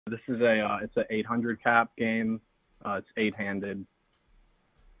This is it's a 800 cap game. It's eight-handed,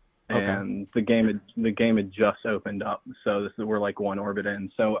 Okay. and the game had just opened up, so we're like one orbit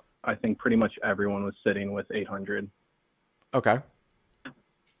in. So I think pretty much everyone was sitting with 800. Okay.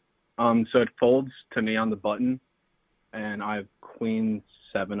 So it folds to me on the button, and I have queen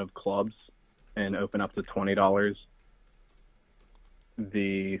seven of clubs, and open up to $20.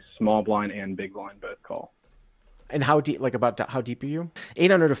 The small blind and big blind both call. And how deep, like about how deep are you?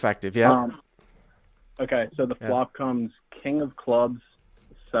 800 effective. Yep. Okay, so the Yeah. flop comes king of clubs,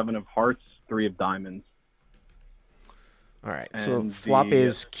 seven of hearts, three of diamonds. All right. So And flop the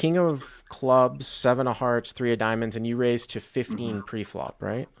is king of clubs, seven of hearts, three of diamonds, and you raise to 15 pre-flop,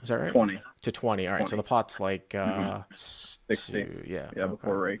 right? Is that right? 20, To 20. All right. So 20, the pot's like 60. yeah. Yeah, Okay.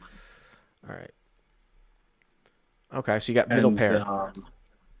 before rake. All right. Okay. So you got middle And pair.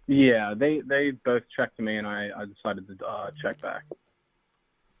 yeah, they both checked to me, and I decided to check back.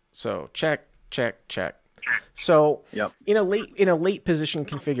 So check, check, check. So Yep. in a late position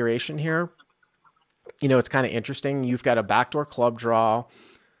configuration here, it's kind of interesting. You've got a backdoor club draw.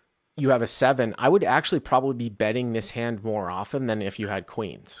 You have a seven. I would actually probably be betting this hand more often than if you had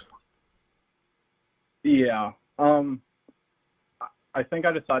queens. Yeah. I think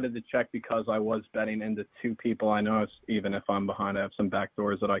I decided to check because I was betting into two people. I know even if I'm behind, I have some back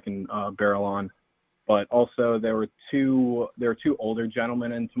doors that I can barrel on. But also there were two older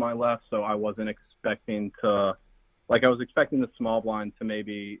gentlemen into my left, so I wasn't expecting to, I was expecting the small blind to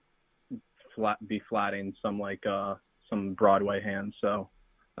maybe be flatting some Broadway hands. So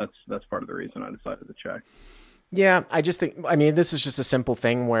that's part of the reason I decided to check. Yeah, I just think, this is just a simple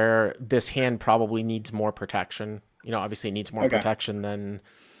thing where this hand probably needs more protection. Obviously it needs more protection than,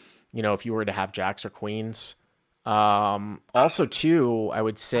 if you were to have jacks or queens. Also, too, I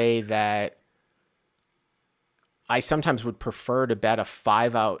would say that I sometimes would prefer to bet a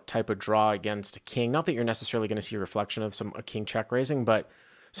 5-out type of draw against a king. Not that you're necessarily going to see a reflection of a king check raising, but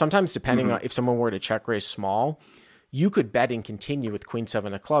sometimes depending on if someone were to check raise small, you could bet and continue with queen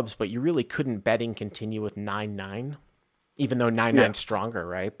seven of clubs, but you really couldn't bet and continue with 9-9, even though 9-9's stronger,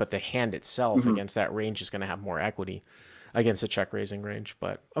 right? But the hand itself against that range is going to have more equity against the check raising range.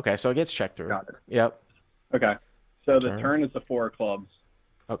 But okay, so it gets checked through. Got it. Yep. Okay. So the turn is the four of clubs.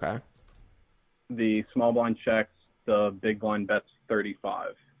 Okay. The small blind checks. The big blind bets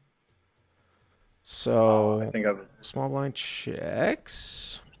 35. So I think small blind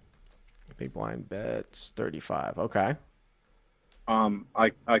checks. Big blind bets 35. Okay.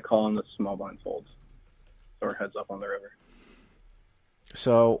 I call in the small blind folds. So we're heads up on the river.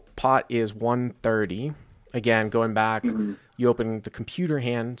 So pot is 130. Again, going back, you open the computer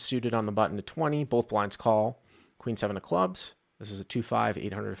hand suited on the button to 20. Both blinds call. Queen seven of clubs. This is a 2-5,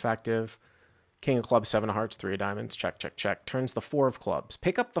 800 effective. King of clubs, seven of hearts, three of diamonds. Check, check, check. Turns the four of clubs.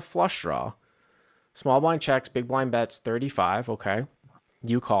 Pick up the flush draw. Small blind checks. Big blind bets 35. Okay.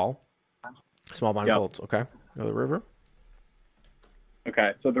 You call. Small blind folds. Okay. Go to the river.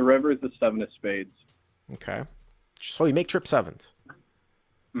 Okay. So the river is the seven of spades. Okay. So you make trip sevens.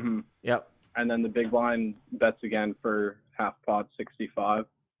 Yep. And then the big blind bets again for half pot 65.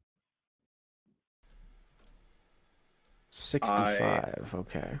 65.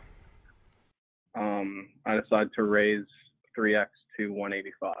 Okay. I decide to raise 3x to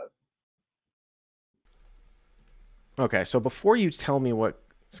 185. Okay. So before you tell me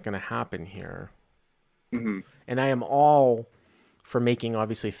what's going to happen here, Mm-hmm. and I am all for making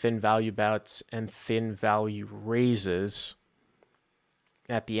obviously thin value bets and thin value raises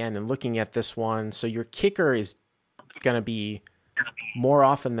at the end and looking at this one. So your kicker is going to be more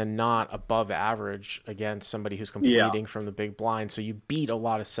often than not above average against somebody who's completing from the big blind. So you beat a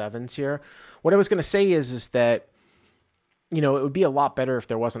lot of sevens here. What I was going to say is that, it would be a lot better if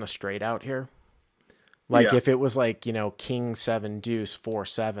there wasn't a straight out here. Like if it was like, king seven deuce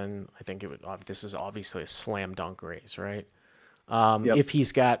 4-7, I think it would, this is obviously a slam dunk raise, right? If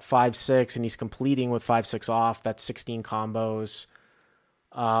he's got 5-6 and he's completing with 5-6 off, that's 16 combos.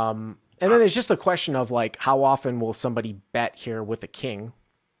 And then there's just a question of like, how often will somebody bet here with a king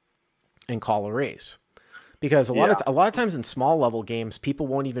and call a raise? Because a lot of times in small level games, people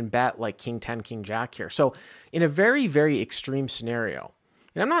won't even bet like king 10, king jack here. So in a very, very extreme scenario,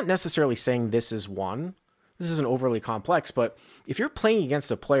 and I'm not necessarily saying this is one, this isn't overly complex, but if you're playing against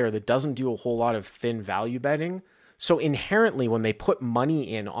a player that doesn't do a whole lot of thin value betting, so inherently when they put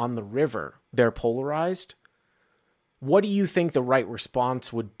money in on the river, they're polarized. What do you think the right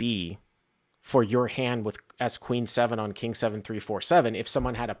response would be for your hand with as queen seven on king 7, 3, 4, 7 if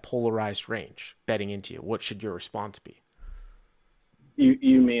someone had a polarized range betting into you? What should your response be?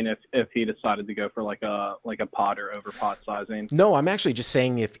 You mean if he decided to go for like a pot or over pot sizing? No, I'm actually just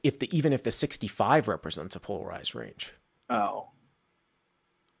saying even if the 65 represents a polarized range. Oh.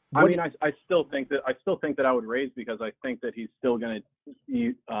 I mean, I still think that I would raise, because I think that he's still gonna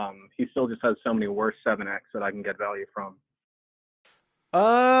he still just has so many worse 7x that I can get value from.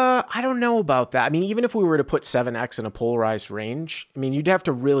 I don't know about that. I mean, even if we were to put 7x in a polarized range, I mean, you'd have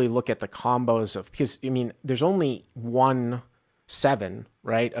to really look at the combos because I mean, there's only 1 7,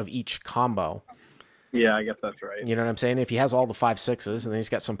 right, of each combo. Yeah, I guess that's right. You know what I'm saying? If he has all the 5 6s and then he's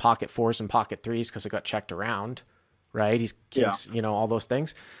got some pocket 4s and pocket 3s because it got checked around, right? He's kings, you know, all those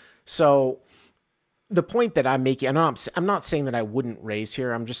things. So the point that I'm making, I'm not saying that I wouldn't raise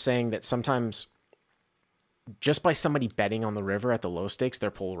here. I'm just saying that sometimes just by somebody betting on the river at the low stakes,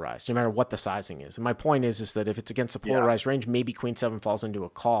 they're polarized, no matter what the sizing is. And my point is that if it's against a polarized range, maybe queen 7 falls into a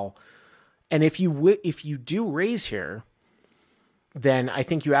call. And if you do raise here, then I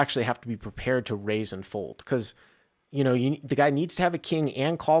think you actually have to be prepared to raise and fold, because you know the guy needs to have a king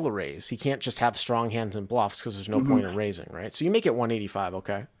and call the raise. He can't just have strong hands and bluffs, because there's no point in raising, right? So you make it 185,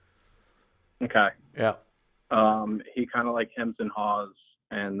 okay? Okay. Yeah. He kind of like hems and haws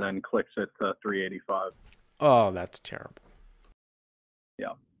and then clicks it to 385. Oh, that's terrible.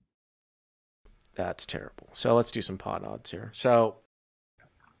 Yeah. That's terrible. So let's do some pot odds here. So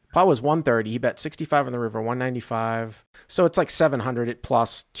pot was 130. He bet 65 on the river, 195. So it's like 700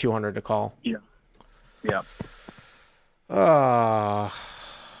 plus 200 to call. Yeah. Yeah. I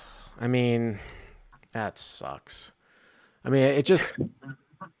mean, that sucks. I mean, it just,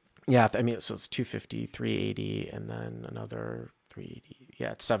 yeah, I mean, so it's 250, 380, and then another 380.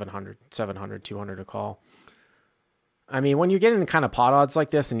 Yeah, it's 700, 200 to call. I mean, when you're getting kind of pot odds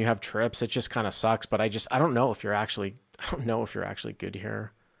like this and you have trips, it just kind of sucks. But I don't know if you're actually good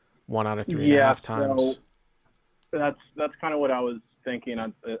here. 1 out of 3.5 times. So that's kind of what I was thinking.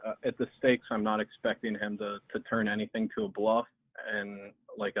 At the stakes, I'm not expecting him to turn anything to a bluff. And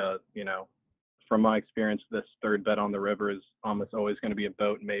like from my experience, this third bet on the river is almost always going to be a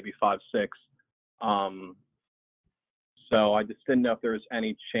boat, maybe 5-6. So I just didn't know if there was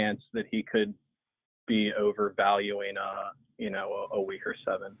any chance that he could be overvaluing a weaker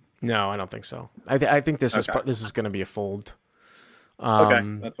 7. No, I don't think so. I think this is going to be a fold. Okay,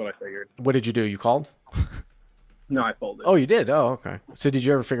 that's what I figured. What did you do? You called? No, I folded. Oh, you did? Oh, okay. So did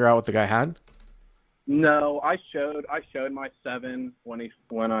you ever figure out what the guy had? No, I showed my 7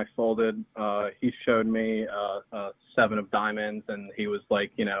 when I folded. He showed me a 7 of diamonds, and he was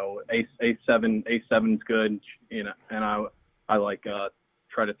like, A7's good, and I like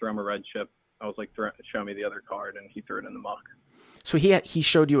tried to throw him a red chip. I was like, show me the other card, and he threw it in the muck. So he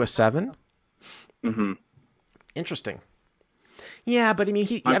showed you a 7? Mm-hmm. Interesting. Yeah, but I mean,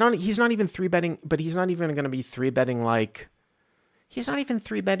 he's not even 3-betting, but he's not even going to be 3-betting like, he's not even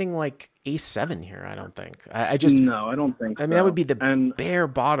 3-betting like A7 here, I don't think. No, I don't think so. I mean, that would be the bare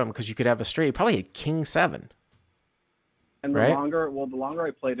bottom, because you could have a straight, probably a king 7. And the right? longer I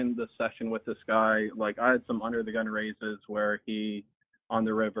played in this session with this guy, like I had some under the gun raises where he, on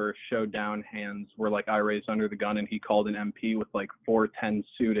the river, showed down hands where like I raised under the gun and he called an MP with like 4-10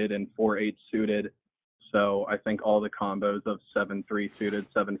 suited and 4-8 suited. So I think all the combos of 7-3 suited,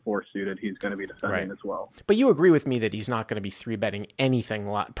 7-4 suited, he's going to be defending as well. But you agree with me that he's not going to be 3-betting anything.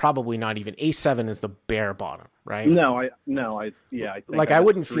 Probably not even A7 is the bare bottom, right? I think like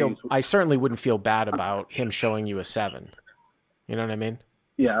I certainly wouldn't feel bad about him showing you a 7. You know what I mean?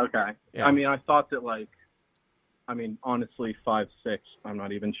 Yeah. Okay. Yeah. I mean, I thought that honestly, 5-6. I'm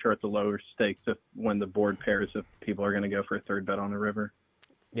not even sure at the lower stakes when the board pairs if people are going to go for a third bet on the river.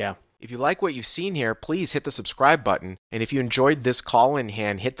 Yeah. If you like what you've seen here, please hit the subscribe button. And if you enjoyed this call-in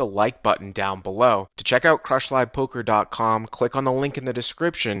hand, hit the like button down below. To check out crushlivepoker.com, click on the link in the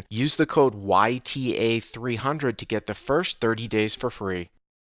description. Use the code YTA300 to get the first 30 days for free.